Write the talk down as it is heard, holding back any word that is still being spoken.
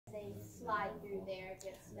slide through there,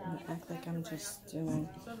 get stuff. Act like I'm just doing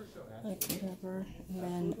like whatever,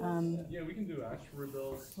 and then yeah, we can do action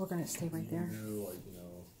rebuilds. we're gonna stay right there. Do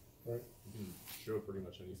like we can show pretty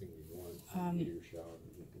much anything we want. Meteor shower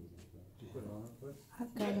and things like that. You put it on real quick.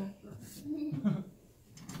 I've got a.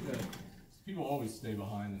 Yeah. People always stay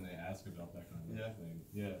behind and they ask about that kind of thing.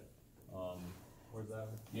 Yeah. Where's that?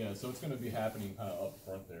 Yeah, so it's going to be happening kind of up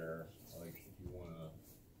front there. Like, if you want to,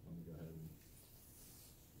 let me go ahead and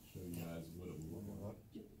show you guys what it will look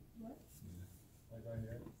like. What? Yeah. Like right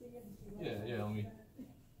here? Yeah, let me.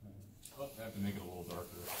 Oh, I have to make it a little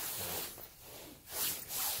darker.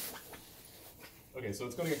 Okay, so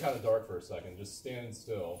it's going to get kind of dark for a second. Just stand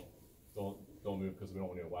still. Don't move because we don't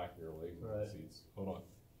want you to whack your legs in the seats. Hold on.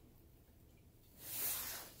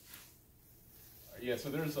 Yeah, so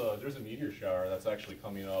there's a meteor shower that's actually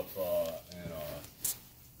coming up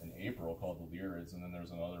in April called the Lyrids, and then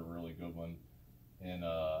there's another really good one in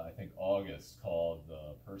I think August called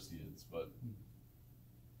the Perseids. But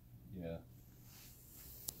yeah,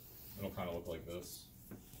 it'll kind of look like this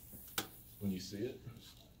when you see it.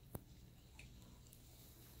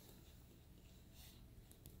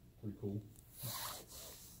 Pretty cool.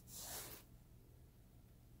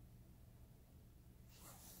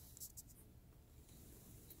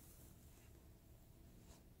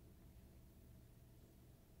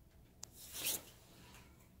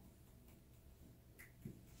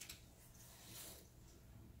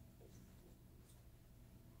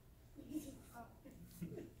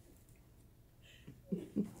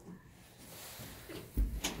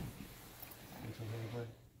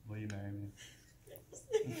 Will you marry me?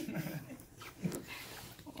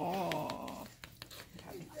 Oh.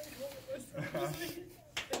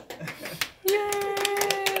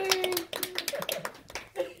 Yay!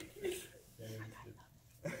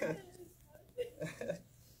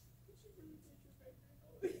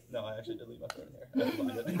 No, I actually did leave my phone here. I had to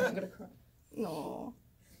find it. I'm gonna cry. No.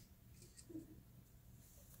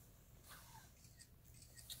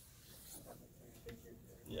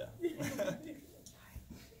 Yeah.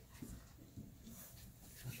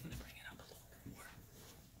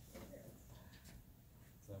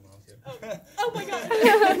 Oh my god!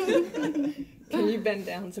 Can you bend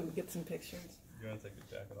down so we get some pictures? You want to take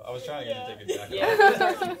the jacket off? I was trying to get you to take your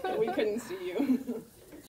jacket off. Yeah, we couldn't see you.